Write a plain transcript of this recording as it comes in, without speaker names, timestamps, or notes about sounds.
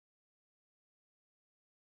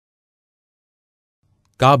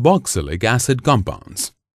carboxylic acid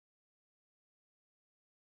compounds.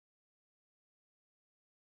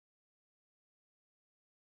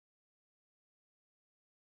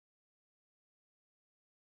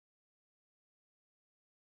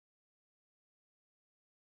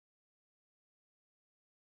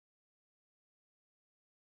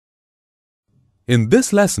 In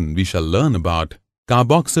this lesson, we shall learn about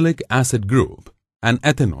carboxylic acid group and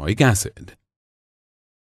ethanoic acid.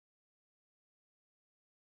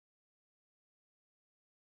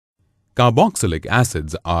 Carboxylic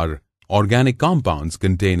acids are organic compounds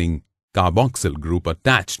containing carboxyl group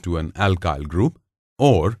attached to an alkyl group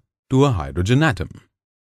or to a hydrogen atom.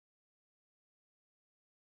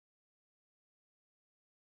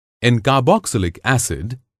 In carboxylic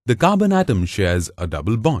acid, the carbon atom shares a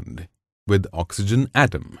double bond with oxygen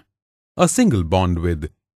atom, a single bond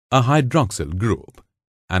with a hydroxyl group,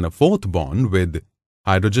 and a fourth bond with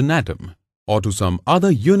hydrogen atom or to some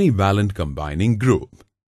other univalent combining group.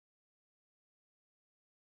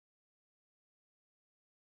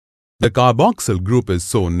 The carboxyl group is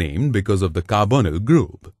so named because of the carbonyl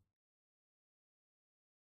group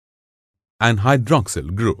and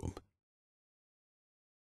hydroxyl group.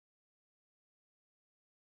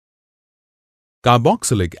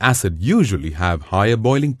 Carboxylic acid usually have higher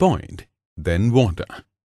boiling point than water.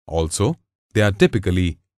 Also, they are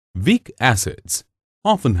typically weak acids,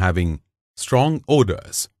 often having strong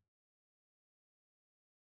odors.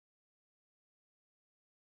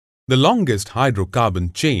 The longest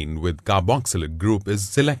hydrocarbon chain with carboxylic group is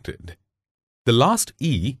selected. The last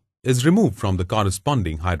E is removed from the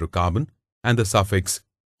corresponding hydrocarbon and the suffix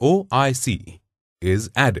OIC is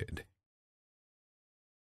added.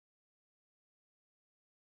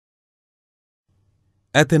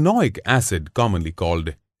 Ethanoic acid, commonly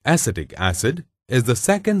called acetic acid, is the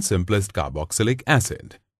second simplest carboxylic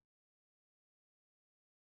acid.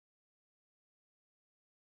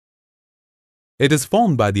 It is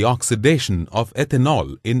formed by the oxidation of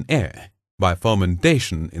ethanol in air by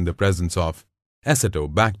fermentation in the presence of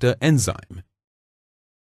acetobacter enzyme.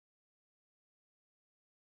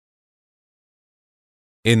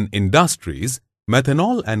 In industries,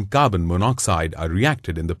 methanol and carbon monoxide are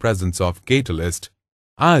reacted in the presence of catalyst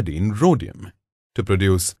iodine rhodium to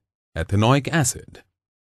produce ethanoic acid.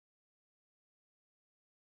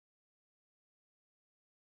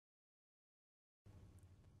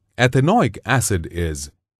 Ethanoic acid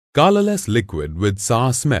is colorless liquid with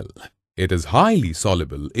sour smell. It is highly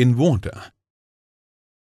soluble in water.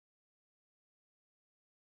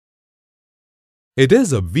 It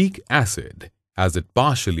is a weak acid as it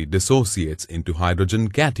partially dissociates into hydrogen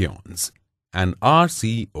cations and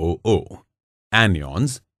RCOO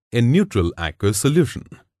anions in neutral aqueous solution.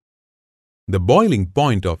 The boiling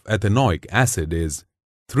point of ethanoic acid is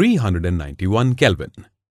 391 Kelvin.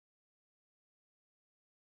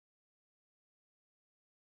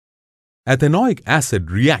 Ethanoic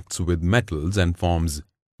acid reacts with metals and forms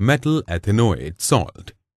metal ethanoate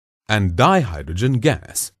salt and dihydrogen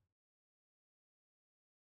gas.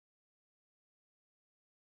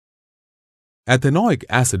 Ethanoic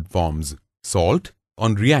acid forms salt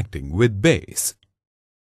on reacting with base.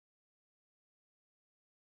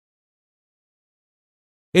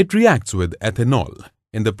 It reacts with ethanol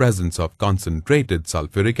in the presence of concentrated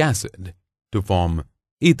sulfuric acid to form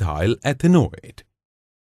ethyl ethanoate.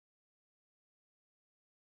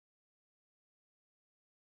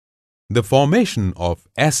 The formation of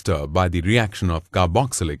ester by the reaction of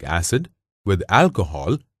carboxylic acid with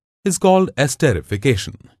alcohol is called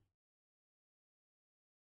esterification.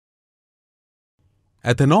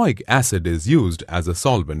 Ethanoic acid is used as a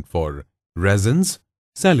solvent for resins,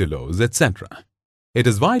 cellulose, etc. It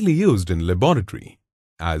is widely used in laboratory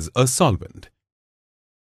as a solvent.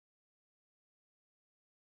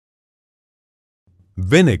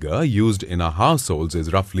 Vinegar used in our households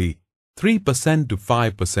is roughly 3% to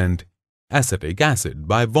 5% acetic acid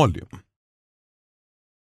by volume.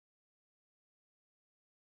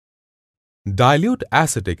 Dilute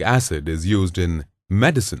acetic acid is used in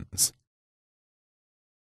medicines.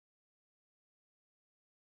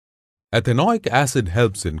 Ethanoic acid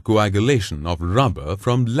helps in coagulation of rubber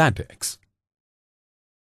from latex.